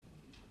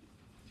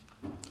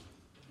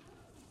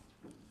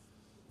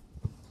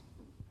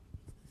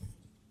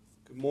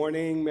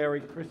Morning,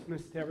 Merry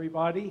Christmas to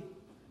everybody.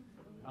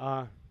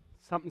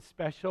 Something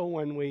special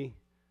when we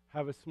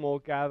have a small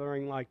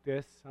gathering like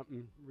this,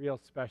 something real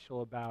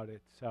special about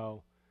it.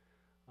 So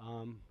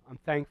I'm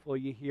thankful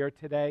you're here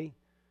today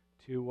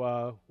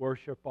to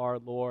worship our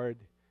Lord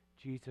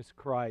Jesus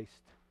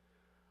Christ.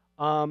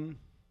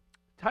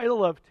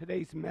 Title of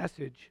today's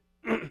message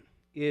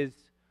is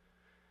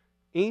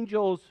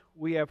Angels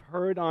We Have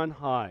Heard on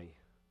High.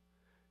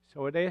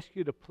 So I'd ask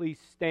you to please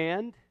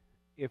stand,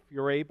 if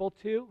you're able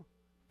to,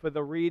 for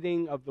the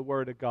reading of the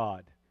Word of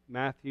God.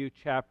 Matthew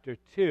chapter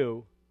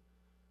 2,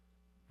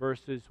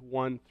 verses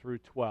 1 through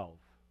 12.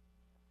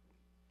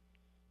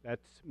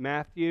 That's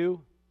Matthew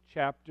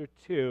chapter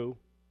 2,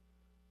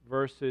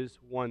 verses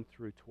 1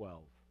 through 12.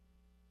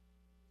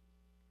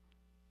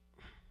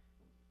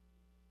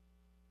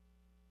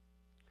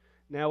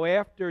 Now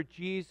after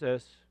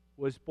Jesus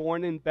was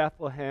born in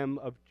Bethlehem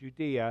of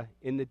Judea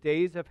in the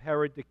days of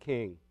Herod the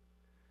king,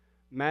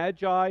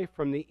 Magi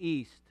from the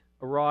east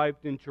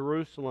arrived in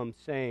Jerusalem,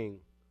 saying,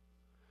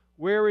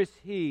 "Where is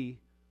he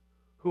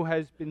who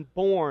has been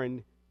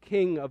born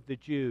King of the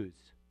Jews?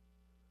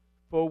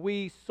 For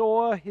we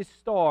saw his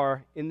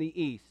star in the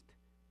east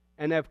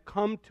and have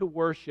come to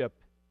worship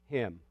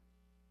him."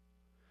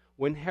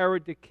 When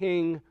Herod the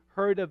king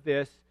heard of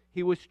this,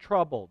 he was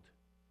troubled,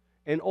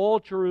 and all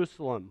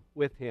Jerusalem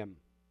with him.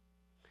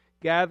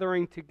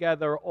 Gathering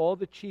together all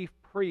the chief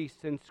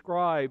priests and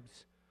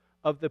scribes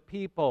of the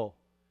people,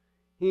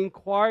 he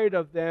inquired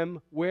of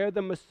them where the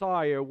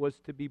Messiah was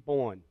to be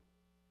born.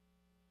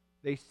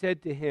 They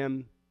said to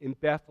him, "In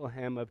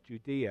Bethlehem of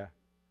Judea,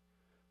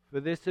 for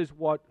this is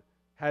what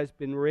has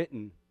been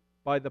written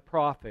by the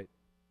prophet.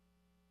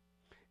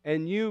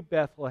 And you,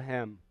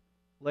 Bethlehem,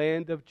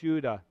 land of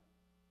Judah,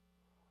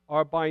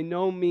 are by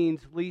no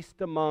means least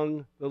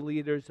among the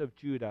leaders of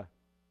Judah.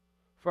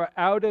 For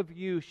out of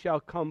you shall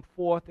come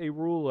forth a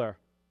ruler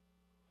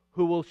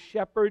who will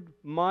shepherd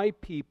my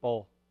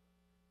people,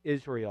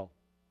 Israel."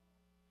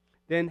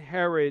 Then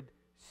Herod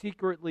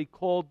secretly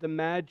called the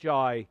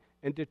Magi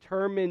and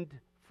determined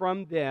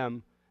from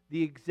them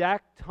the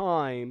exact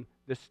time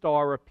the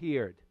star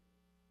appeared.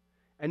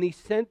 And he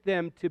sent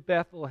them to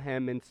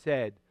Bethlehem and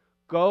said,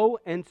 "Go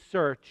and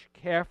search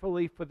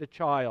carefully for the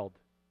child.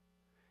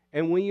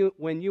 And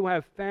when you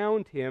have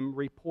found him,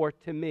 report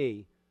to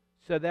me,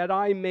 so that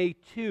I may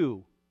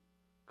too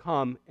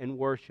come and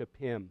worship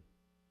him."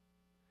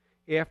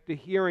 After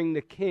hearing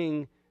the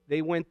king,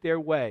 they went their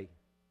way.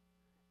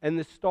 And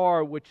the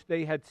star which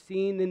they had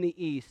seen in the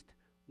east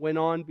went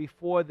on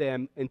before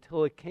them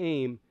until it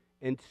came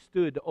and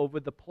stood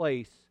over the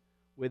place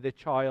where the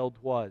child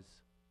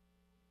was.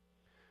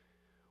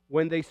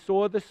 When they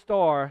saw the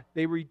star,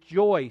 they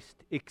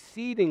rejoiced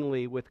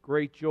exceedingly with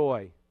great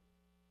joy.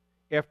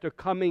 After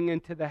coming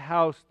into the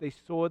house, they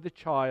saw the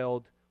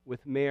child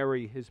with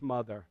Mary, his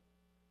mother,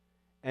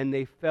 and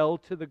they fell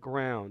to the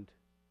ground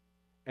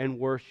and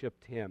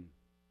worshipped him.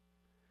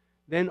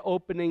 Then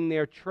opening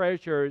their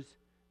treasures,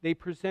 they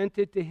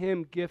presented to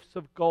him gifts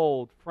of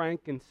gold,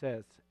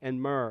 frankincense,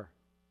 and myrrh.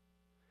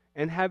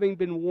 And having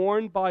been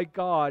warned by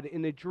God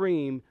in a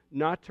dream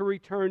not to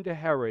return to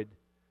Herod,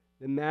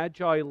 the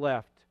Magi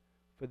left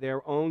for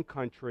their own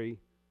country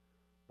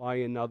by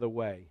another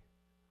way.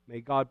 May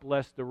God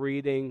bless the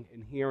reading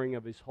and hearing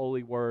of his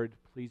holy word.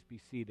 Please be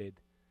seated.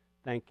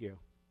 Thank you.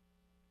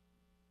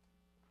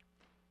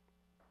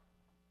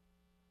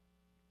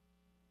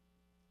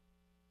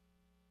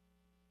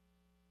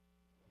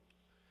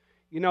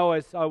 You know,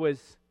 as I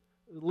was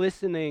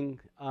listening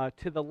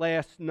to the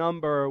last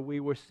number we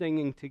were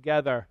singing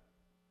together,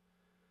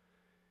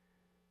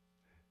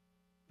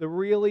 the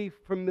really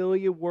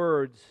familiar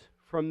words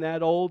from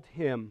that old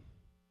hymn,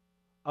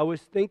 I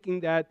was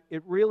thinking that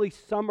it really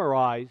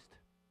summarized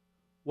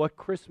what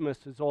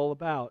Christmas is all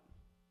about.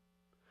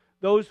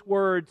 Those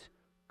words,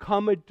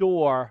 "Come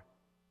adore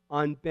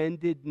on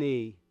bended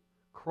knee,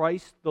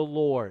 Christ the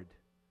Lord,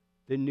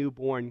 the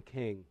newborn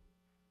King."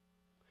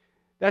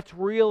 That's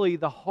really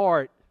the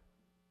heart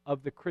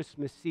of the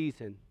Christmas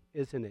season,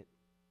 isn't it?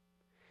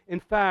 In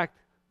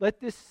fact,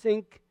 let this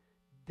sink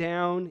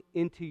down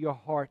into your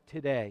heart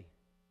today.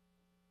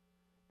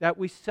 That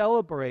we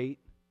celebrate,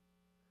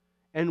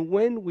 and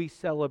when we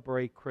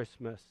celebrate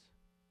Christmas,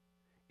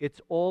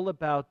 it's all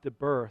about the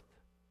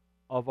birth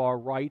of our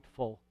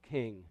rightful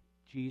King,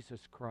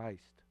 Jesus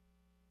Christ.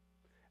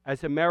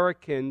 As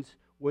Americans,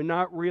 we're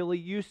not really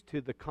used to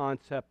the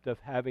concept of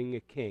having a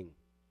king.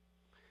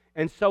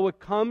 And so it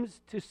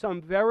comes to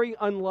some very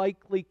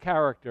unlikely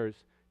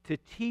characters to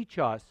teach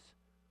us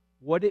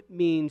what it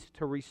means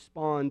to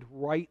respond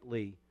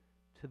rightly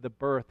to the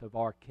birth of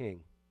our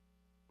King.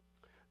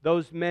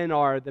 Those men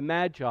are the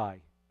Magi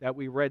that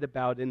we read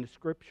about in the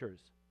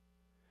Scriptures.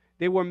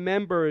 They were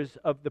members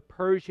of the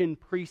Persian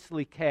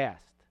priestly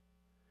caste.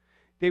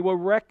 They were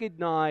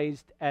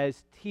recognized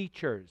as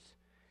teachers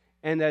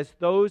and as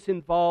those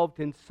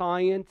involved in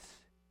science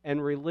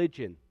and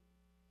religion.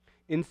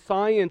 In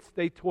science,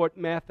 they taught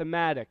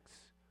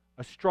mathematics,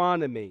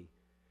 astronomy,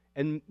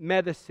 and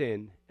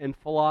medicine and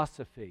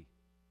philosophy.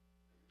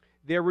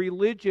 Their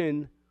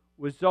religion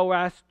was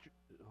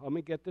Zoroastrianism. Let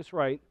me get this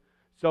right.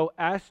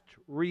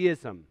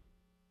 Zoroastrianism.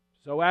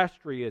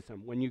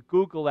 Zoroastrianism. When you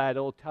Google that,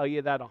 it'll tell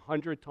you that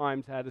 100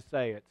 times how to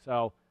say it.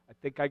 So I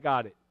think I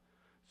got it.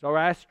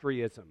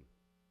 Zoroastrianism.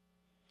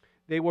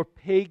 They were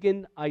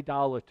pagan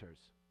idolaters.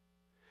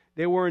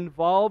 They were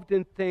involved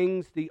in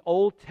things the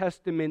Old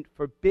Testament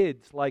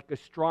forbids, like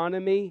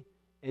astronomy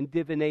and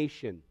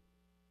divination.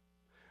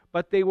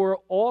 But they were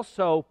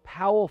also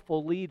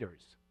powerful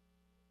leaders.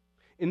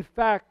 In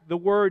fact, the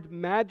word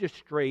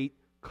magistrate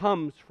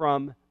comes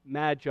from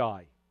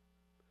magi.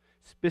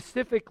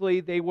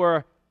 Specifically, they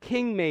were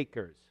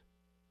kingmakers.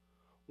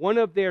 One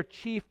of their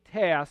chief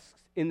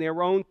tasks in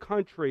their own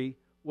country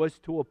was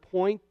to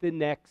appoint the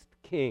next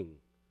king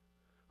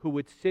who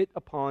would sit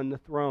upon the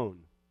throne.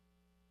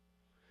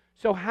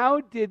 So how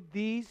did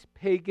these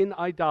pagan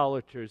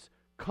idolaters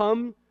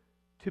come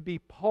to be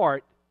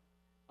part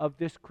of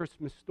this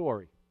Christmas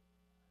story?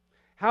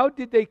 How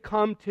did they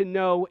come to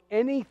know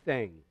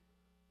anything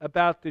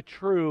about the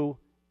true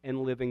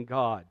and living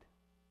God?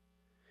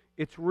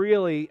 It's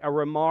really a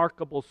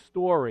remarkable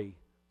story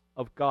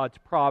of God's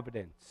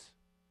providence.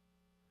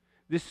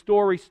 This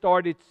story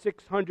started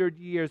 600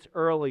 years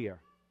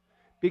earlier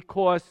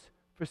because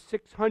for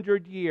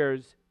 600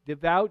 years,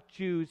 devout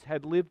Jews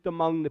had lived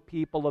among the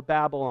people of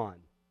Babylon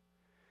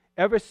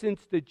ever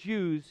since the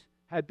Jews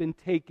had been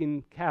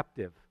taken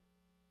captive.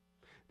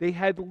 They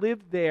had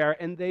lived there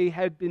and they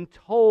had been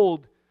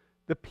told,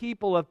 the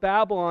people of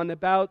Babylon,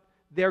 about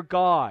their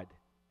God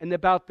and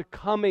about the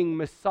coming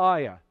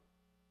Messiah.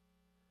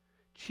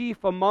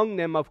 Chief among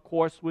them, of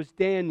course, was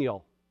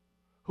Daniel,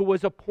 who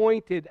was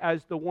appointed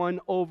as the one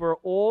over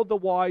all the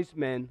wise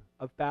men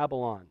of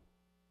Babylon.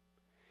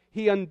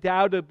 He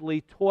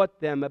undoubtedly taught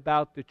them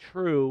about the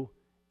true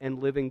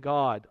and living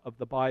God of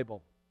the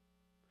Bible.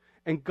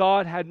 And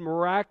God had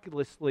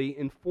miraculously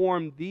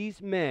informed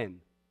these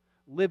men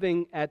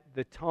living at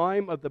the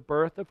time of the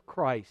birth of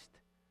Christ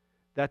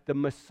that the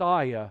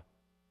Messiah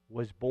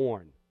was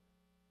born.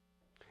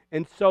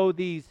 And so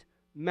these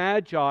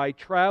magi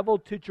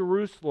traveled to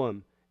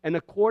Jerusalem, and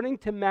according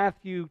to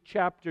Matthew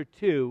chapter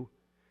 2,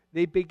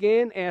 they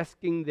began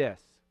asking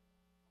this: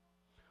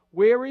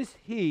 where is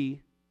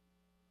he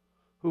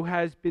who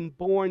has been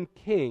born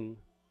King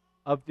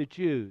of the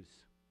Jews?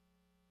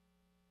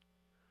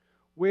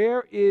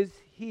 Where is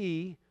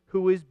he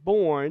who is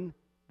born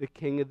the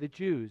King of the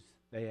Jews?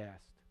 They asked.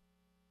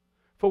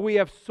 For we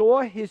have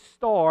saw his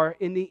star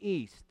in the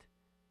east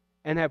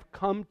and have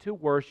come to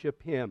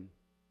worship him.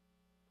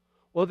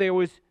 Well, there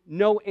was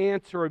no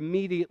answer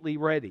immediately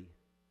ready.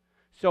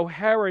 So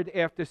Herod,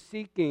 after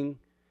seeking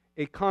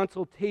a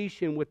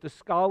consultation with the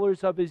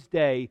scholars of his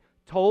day,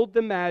 told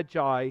the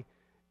Magi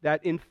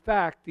that in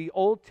fact the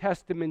Old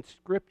Testament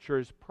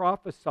scriptures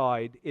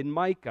prophesied in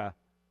Micah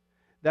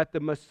that the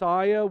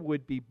Messiah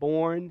would be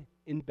born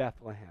in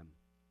Bethlehem.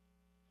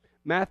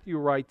 Matthew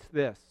writes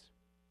this: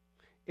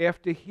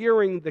 after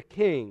hearing the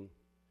king,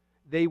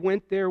 they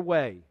went their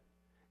way,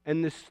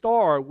 and the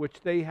star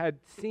which they had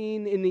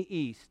seen in the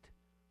east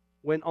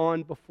went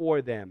on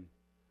before them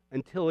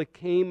until it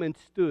came and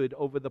stood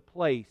over the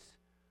place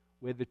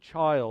where the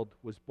child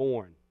was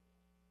born.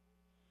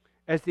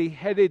 As they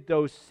headed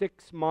those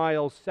 6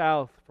 miles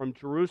south from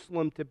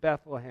Jerusalem to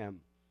Bethlehem,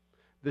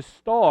 the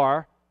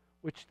star,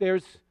 which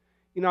there's,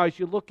 as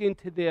you look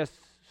into this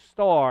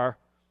star,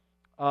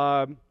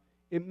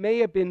 it may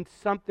have been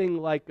something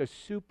like a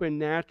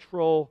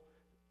supernatural,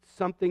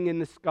 something in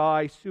the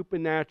sky,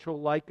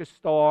 supernatural like a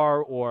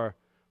star, or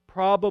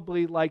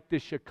probably like the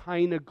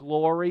Shekinah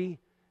glory,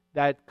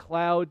 that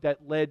cloud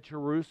that led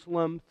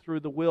Jerusalem through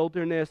the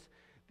wilderness.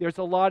 There's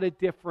a lot of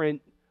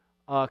different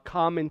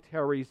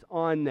commentaries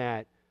on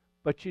that,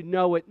 but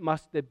it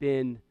must have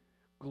been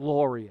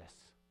glorious.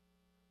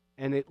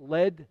 And it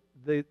led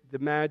the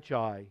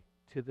Magi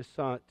to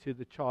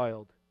the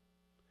child,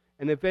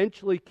 and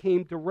eventually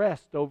came to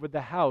rest over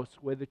the house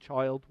where the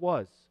child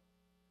was.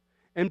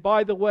 And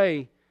by the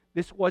way,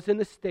 this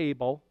wasn't a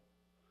stable,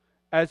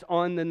 as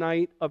on the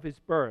night of his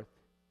birth.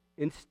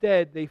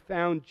 Instead, they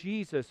found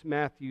Jesus,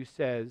 Matthew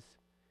says,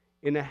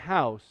 in a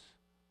house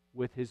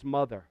with his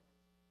mother.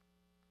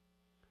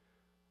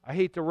 I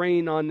hate to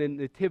rain on the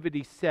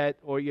nativity set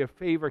or your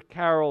favorite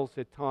carols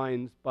at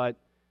times, but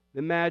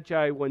the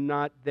Magi were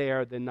not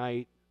there the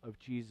night of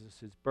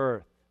Jesus'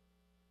 birth.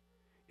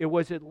 It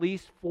was at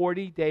least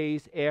 40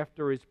 days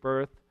after his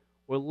birth,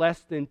 or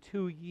less than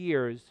 2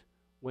 years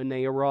when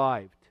they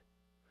arrived.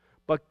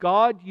 But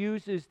God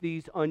uses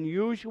these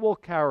unusual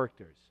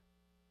characters,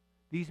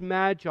 these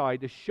Magi,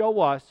 to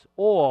show us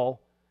all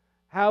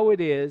how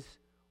it is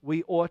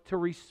we ought to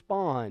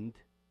respond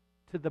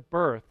to the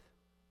birth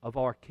of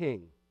our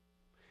King.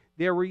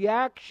 Their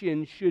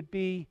reaction should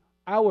be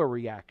our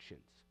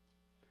reactions.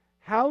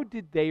 How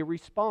did they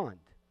respond?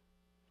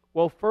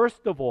 Well,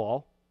 first of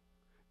all,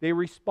 they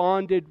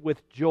responded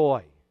with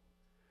joy.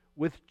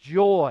 With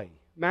joy.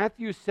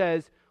 Matthew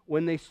says,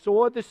 when they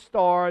saw the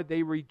star,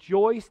 they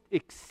rejoiced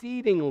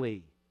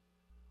exceedingly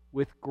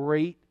with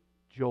great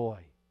joy.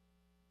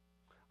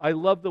 I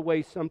love the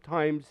way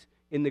sometimes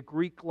in the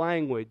Greek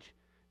language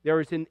there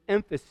is an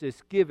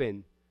emphasis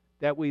given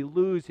that we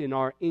lose in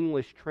our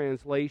English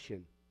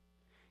translation.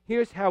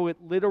 Here's how it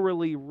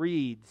literally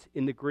reads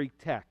in the Greek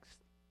text.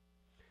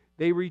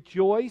 They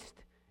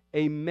rejoiced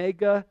a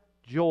mega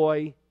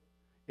joy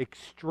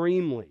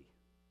extremely.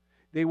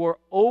 They were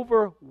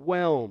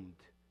overwhelmed,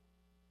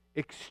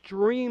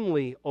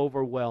 extremely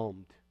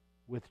overwhelmed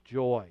with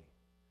joy.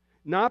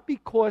 Not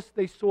because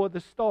they saw the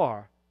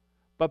star,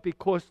 but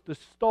because the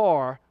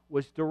star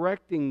was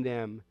directing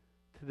them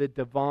to the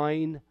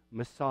divine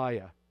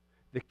Messiah,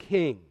 the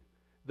King,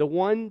 the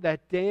one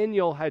that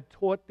Daniel had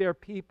taught their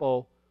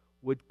people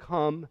would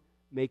come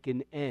make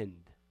an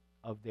end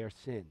of their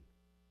sin.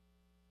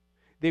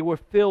 They were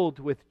filled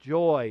with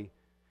joy,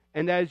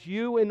 and as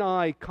you and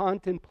I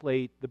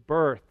contemplate the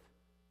birth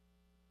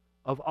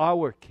of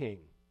our King,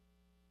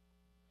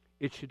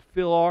 it should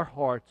fill our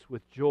hearts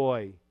with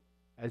joy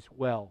as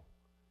well,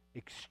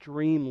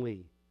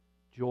 extremely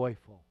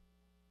joyful.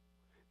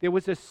 There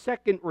was a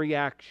second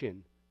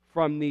reaction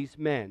from these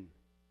men.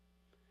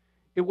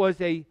 It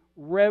was a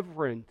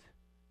reverent,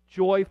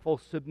 joyful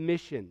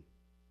submission.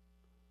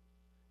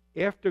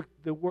 After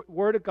the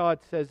Word of God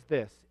says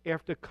this,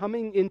 after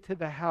coming into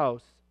the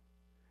house,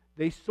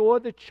 they saw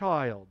the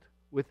child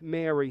with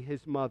Mary,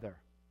 his mother,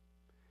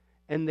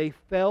 and they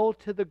fell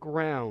to the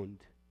ground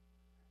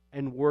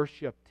and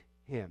worshiped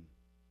him.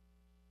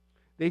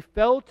 They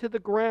fell to the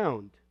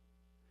ground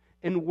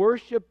and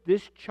worshiped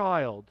this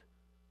child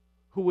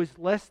who was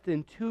less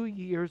than 2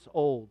 years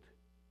old.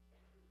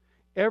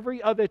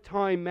 Every other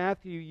time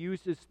Matthew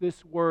uses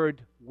this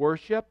word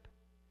worship,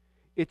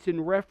 it's in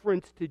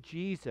reference to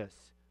Jesus.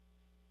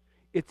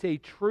 It's a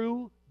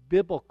true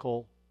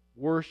biblical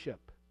worship.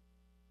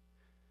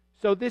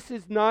 So this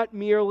is not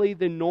merely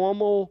the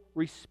normal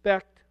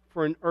respect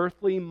for an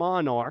earthly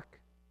monarch.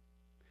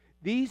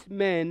 These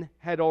men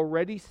had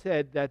already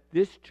said that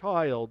this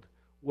child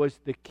was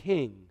the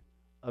king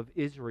of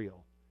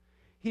Israel.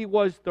 He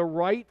was the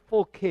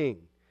rightful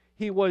king.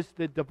 He was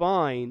the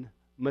divine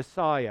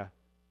Messiah.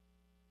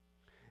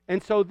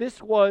 And so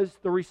this was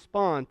the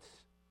response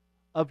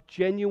of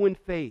genuine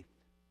faith.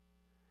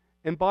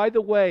 And by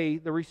the way,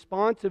 the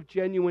response of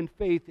genuine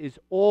faith is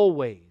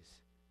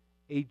always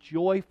a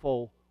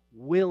joyful,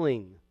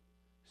 willing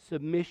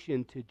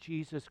submission to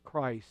Jesus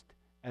Christ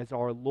as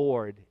our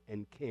Lord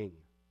and King.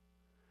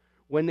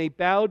 When they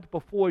bowed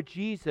before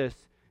Jesus,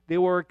 they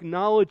were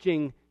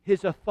acknowledging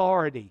his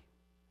authority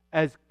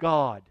as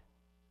God,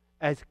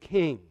 as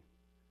King,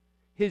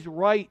 his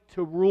right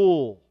to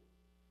rule,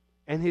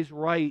 and his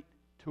right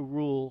to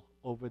rule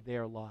over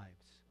their lives.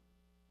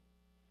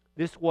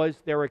 This was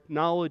their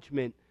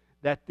acknowledgement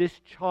that this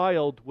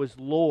child was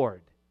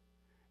Lord,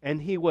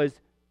 and he was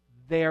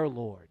their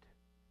Lord.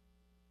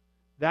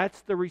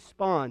 That's the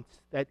response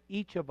that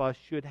each of us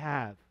should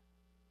have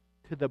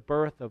to the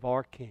birth of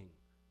our King,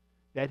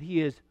 that he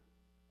is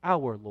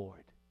our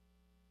Lord.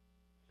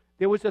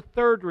 There was a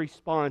third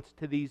response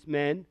to these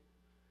men,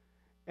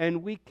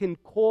 and we can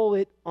call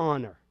it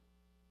honor,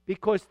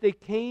 because they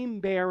came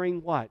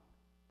bearing what?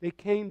 They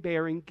came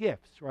bearing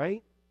gifts,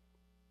 right?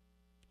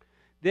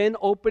 Then,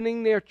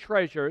 opening their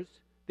treasures,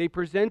 they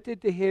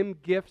presented to him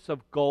gifts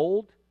of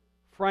gold,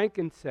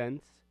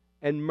 frankincense,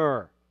 and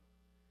myrrh.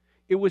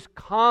 It was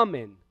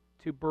common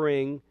to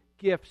bring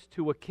gifts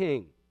to a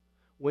king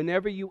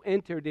whenever you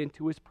entered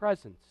into his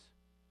presence.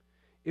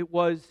 It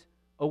was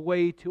a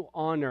way to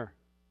honor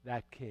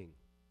that king.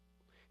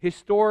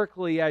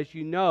 Historically, as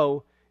you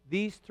know,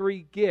 these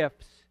three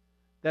gifts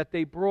that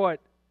they brought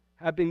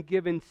have been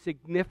given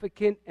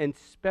significant and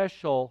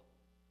special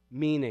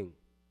meaning.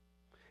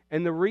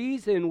 And the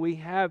reason we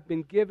have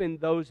been given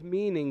those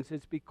meanings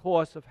is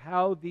because of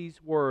how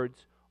these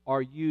words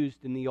are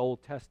used in the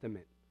Old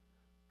Testament.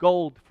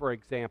 Gold, for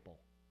example,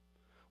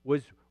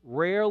 was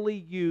rarely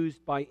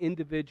used by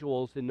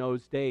individuals in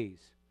those days,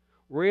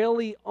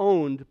 rarely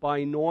owned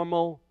by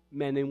normal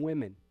men and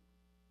women.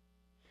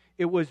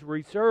 It was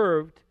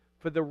reserved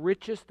for the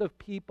richest of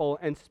people,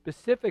 and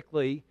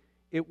specifically,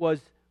 it was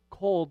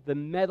called the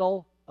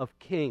metal of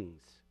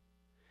kings.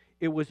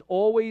 It was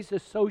always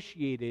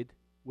associated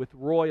with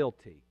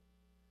royalty.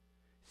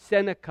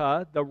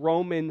 Seneca, the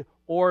Roman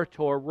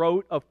orator,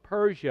 wrote of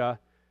Persia,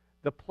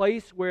 the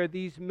place where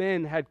these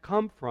men had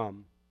come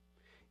from.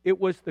 It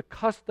was the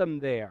custom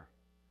there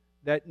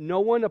that no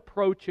one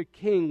approach a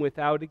king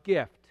without a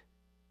gift.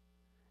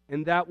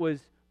 And that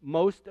was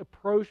most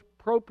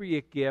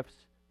appropriate gifts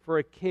for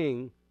a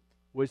king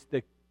was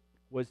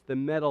the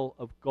metal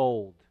of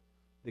gold,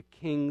 the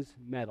king's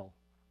metal.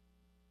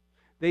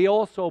 They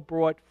also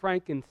brought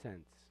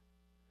frankincense.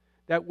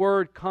 That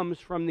word comes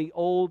from the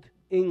Old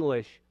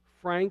English,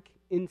 frank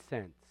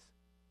incense.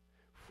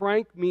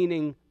 Frank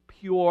meaning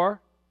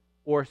pure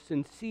or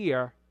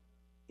sincere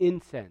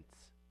incense.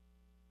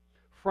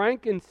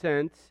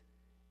 Frankincense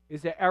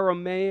is an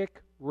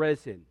Aramaic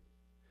resin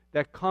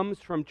that comes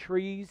from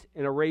trees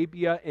in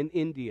Arabia and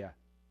India.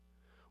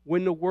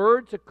 When the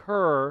words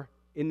occur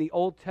in the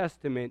Old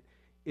Testament,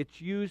 it's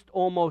used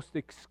almost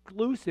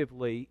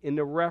exclusively in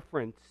the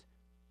reference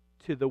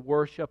to the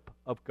worship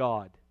of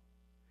God.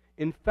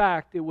 In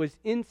fact, it was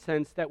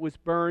incense that was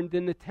burned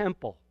in the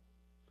temple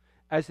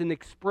as an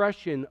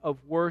expression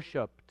of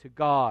worship to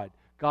God,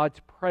 God's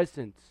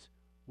presence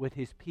with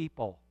his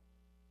people.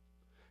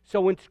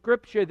 So in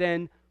Scripture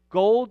then,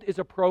 gold is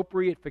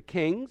appropriate for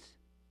kings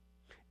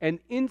and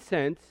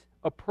incense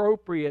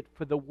appropriate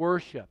for the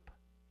worship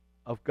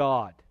of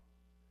God.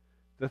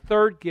 The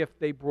third gift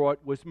they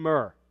brought was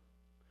myrrh.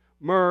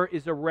 Myrrh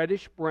is a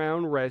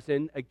reddish-brown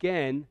resin,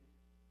 again,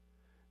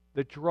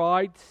 the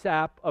dried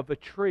sap of a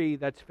tree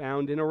that's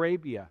found in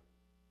Arabia.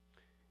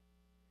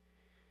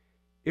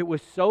 It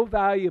was so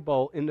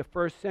valuable in the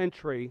first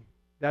century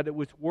that it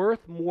was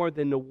worth more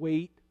than the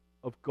weight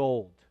of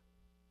gold.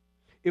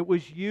 It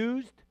was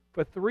used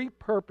for three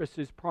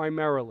purposes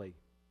primarily.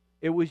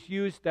 It was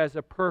used as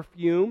a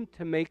perfume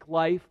to make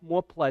life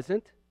more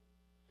pleasant.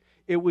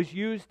 It was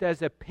used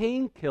as a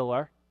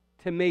painkiller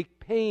to make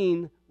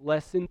pain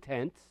less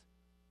intense.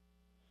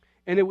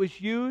 And it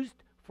was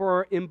used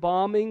for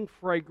embalming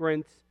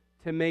fragrance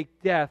to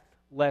make death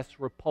less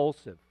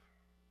repulsive.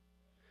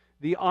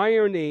 The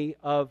irony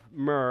of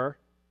myrrh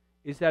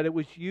is that it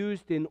was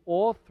used in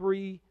all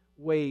three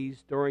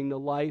ways during the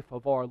life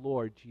of our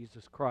Lord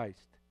Jesus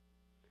Christ.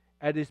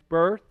 At his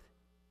birth,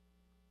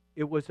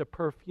 it was a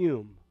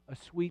perfume, a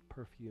sweet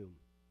perfume.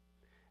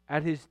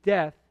 At his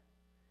death,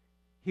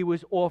 he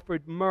was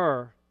offered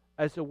myrrh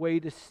as a way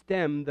to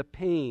stem the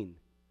pain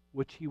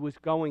which he was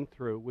going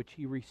through, which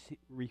he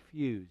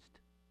refused.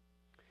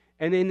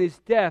 And in his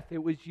death,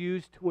 it was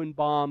used to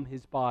embalm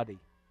his body.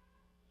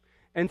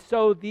 And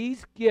so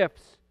these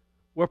gifts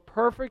were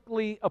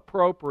perfectly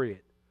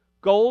appropriate.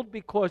 Gold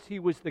because he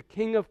was the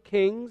King of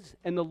Kings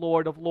and the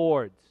Lord of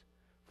Lords.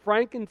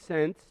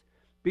 Frankincense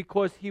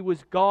because he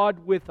was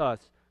God with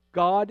us,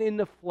 God in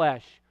the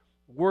flesh,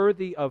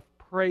 worthy of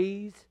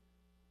praise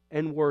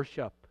and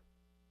worship.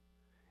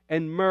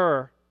 And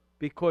myrrh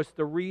because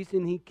the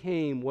reason he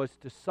came was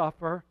to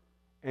suffer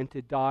and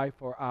to die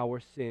for our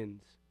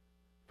sins,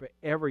 for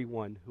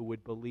everyone who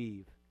would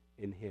believe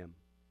in him.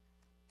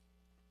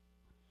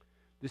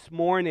 This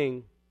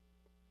morning,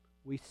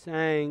 we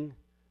sang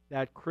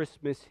that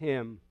Christmas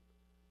hymn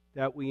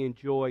that we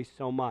enjoy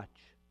so much.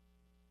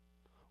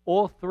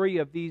 All three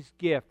of these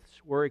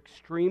gifts were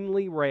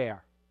extremely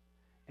rare,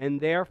 and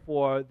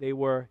therefore they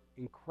were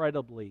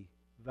incredibly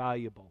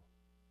valuable.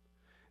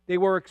 They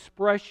were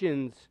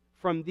expressions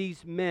from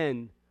these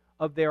men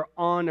of their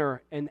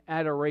honor and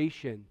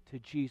adoration to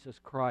Jesus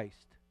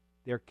Christ,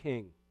 their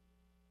King.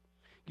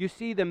 You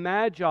see, the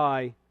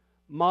Magi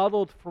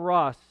modeled for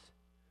us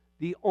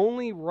the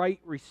only right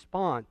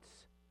response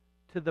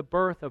to the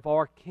birth of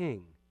our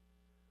King,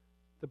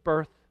 the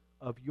birth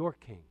of your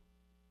King.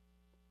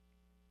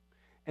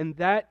 And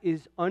that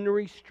is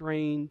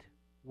unrestrained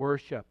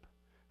worship,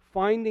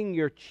 finding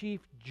your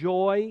chief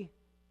joy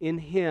in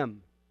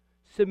him,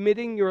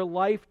 submitting your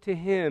life to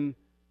him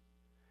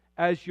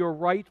as your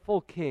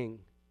rightful King,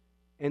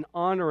 and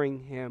honoring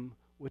him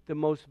with the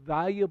most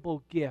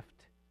valuable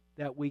gift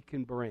that we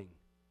can bring,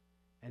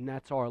 and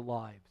that's our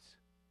lives.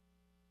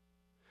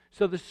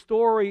 So the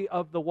story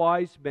of the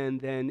wise men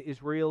then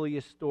is really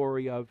a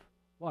story of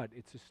what?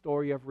 It's a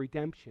story of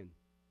redemption.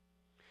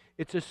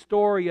 It's a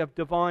story of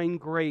divine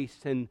grace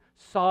and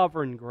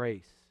sovereign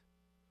grace.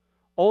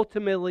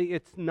 Ultimately,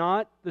 it's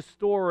not the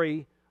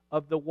story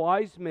of the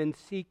wise men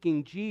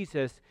seeking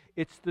Jesus.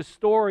 It's the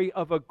story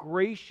of a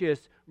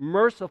gracious,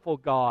 merciful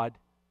God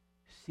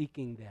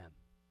seeking them.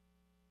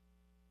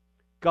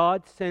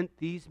 God sent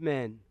these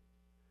men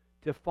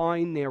to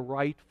find their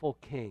rightful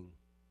King.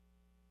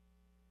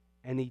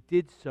 And he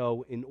did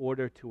so in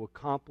order to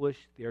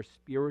accomplish their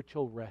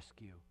spiritual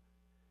rescue,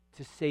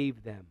 to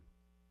save them.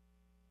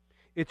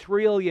 It's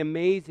really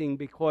amazing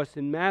because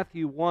in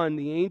Matthew 1,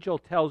 the angel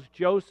tells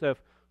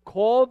Joseph,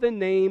 "Call the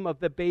name of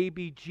the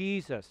baby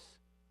Jesus,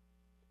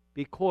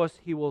 because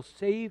he will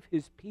save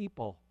his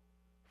people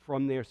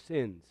from their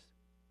sins."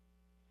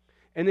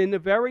 And in the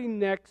very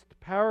next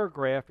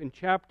paragraph in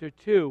chapter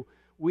 2,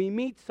 we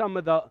meet some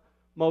of the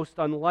most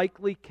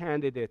unlikely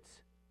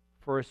candidates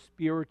for a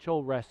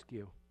spiritual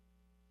rescue.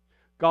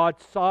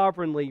 God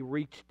sovereignly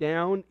reached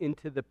down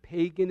into the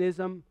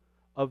paganism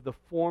of the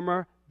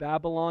former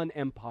Babylon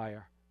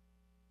Empire,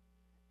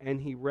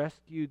 and he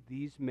rescued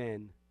these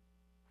men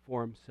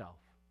for himself.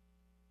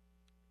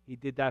 He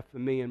did that for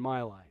me in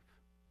my life.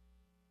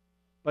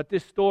 But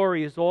this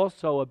story is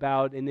also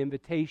about an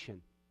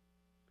invitation.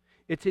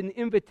 It's an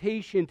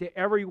invitation to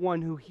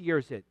everyone who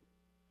hears it.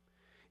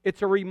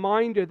 It's a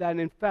reminder that,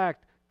 in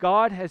fact,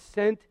 God has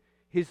sent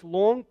his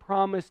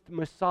long-promised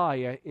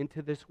Messiah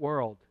into this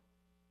world.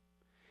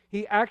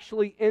 He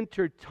actually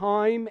entered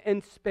time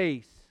and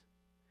space.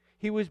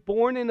 He was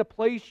born in a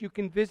place you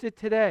can visit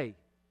today.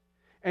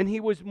 And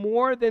he was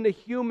more than a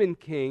human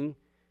king.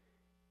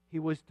 He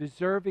was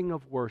deserving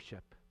of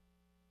worship.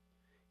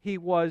 He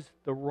was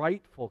the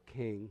rightful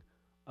king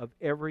of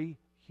every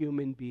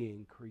human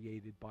being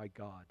created by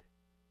God.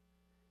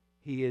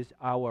 He is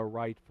our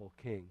rightful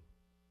king.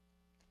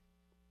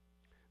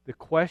 The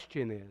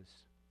question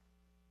is,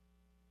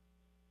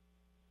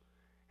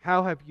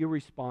 how have you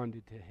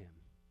responded to him?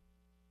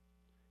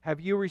 Have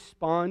you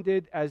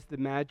responded as the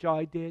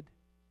Magi did,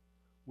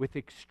 with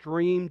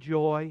extreme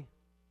joy?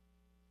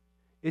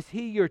 Is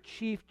he your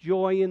chief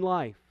joy in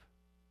life?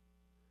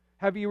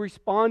 Have you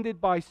responded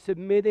by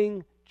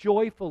submitting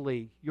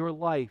joyfully your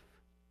life,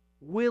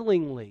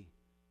 willingly,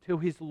 to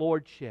his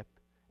lordship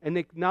and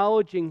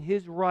acknowledging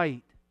his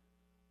right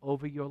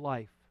over your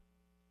life?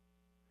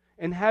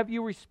 And have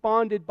you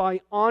responded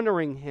by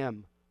honoring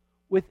him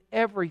with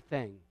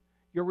everything,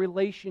 your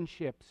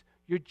relationships,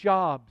 your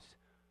jobs,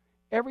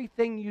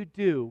 everything you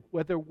do,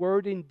 whether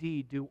word and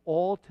deed, do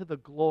all to the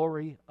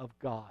glory of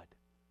God?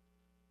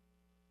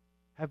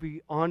 Have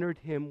we honored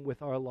him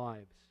with our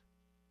lives?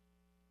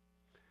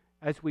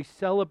 As we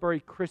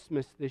celebrate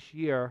Christmas this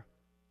year,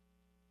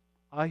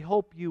 I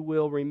hope you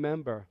will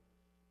remember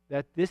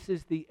that this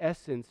is the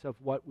essence of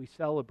what we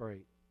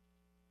celebrate.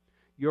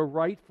 Your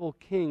rightful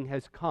king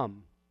has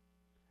come,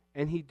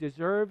 and he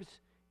deserves,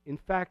 in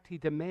fact, he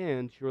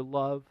demands your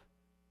love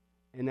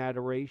and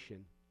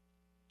adoration.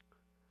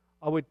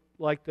 I would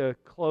like to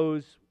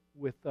close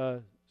with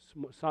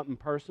something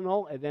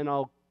personal, and then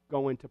I'll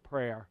go into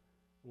prayer.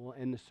 We'll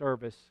end the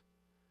service.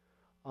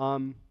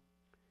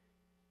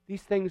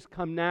 These things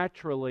come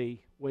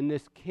naturally when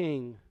this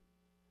king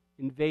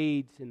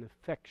invades and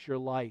affects your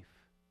life,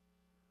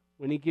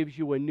 when he gives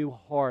you a new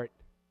heart,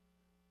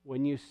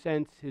 when you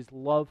sense his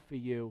love for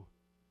you,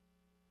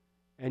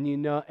 and you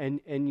know,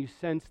 and you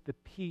sense the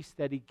peace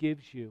that he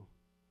gives you,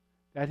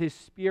 that his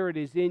Spirit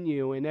is in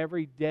you, and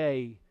every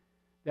day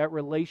that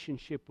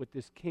relationship with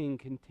this king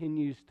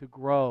continues to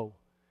grow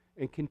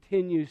and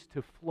continues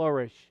to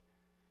flourish,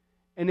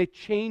 and it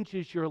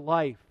changes your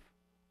life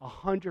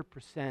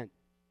 100%.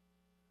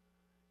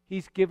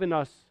 He's given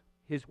us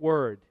his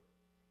word.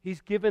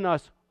 He's given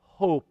us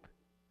hope.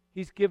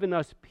 He's given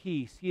us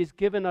peace. He has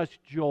given us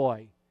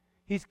joy.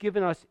 He's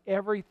given us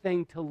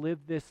everything to live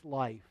this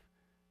life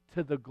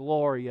to the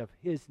glory of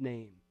his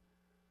name.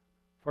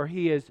 For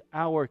he is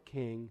our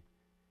king,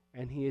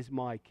 and he is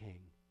my king.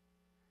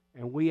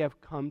 And we have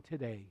come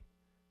today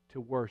to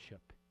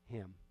worship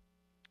him.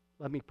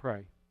 Let me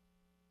pray.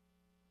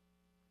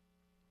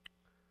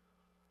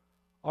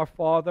 Our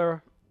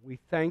Father, we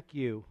thank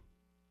you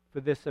for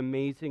this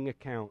amazing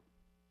account.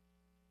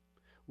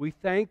 We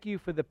thank you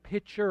for the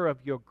picture of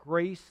your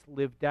grace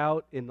lived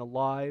out in the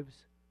lives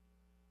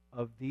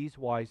of these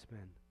wise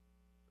men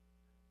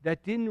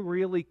that didn't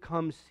really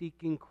come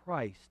seeking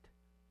Christ,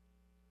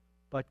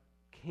 but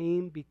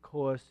came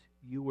because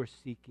you were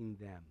seeking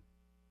them,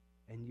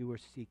 and you were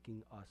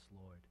seeking us,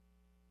 Lord.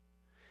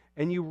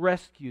 And you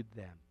rescued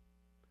them,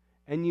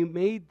 and you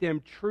made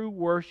them true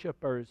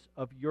worshipers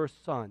of your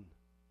Son.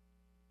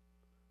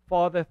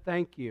 Father,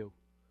 thank you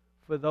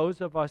for those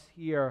of us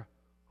here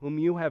whom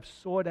you have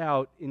sought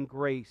out in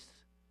grace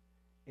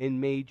and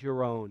made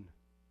your own,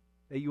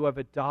 that you have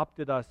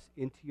adopted us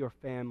into your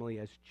family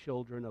as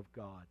children of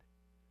God.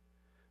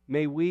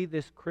 May we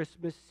this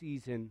Christmas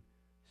season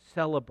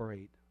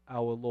celebrate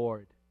our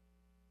Lord.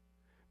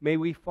 May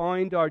we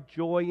find our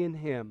joy in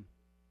him.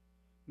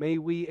 May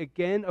we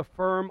again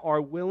affirm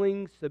our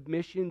willing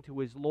submission to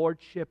his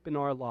lordship in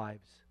our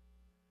lives.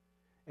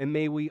 And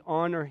may we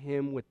honor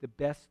him with the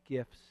best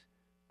gifts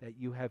that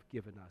you have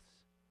given us,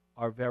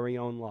 our very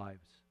own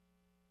lives.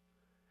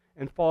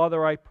 And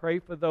Father, I pray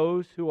for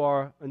those who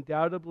are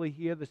undoubtedly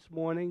here this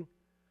morning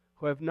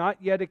who have not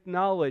yet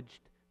acknowledged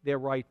their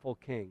rightful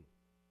king.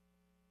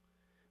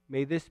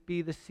 May this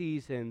be the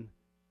season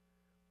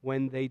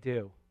when they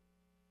do,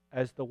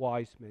 as the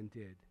wise men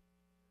did.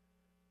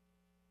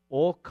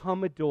 All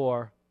come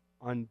adore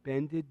on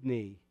bended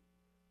knee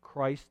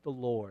Christ the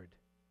Lord,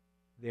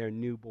 their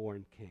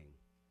newborn King.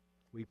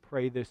 We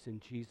pray this in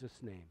Jesus'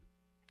 name.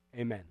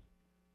 Amen.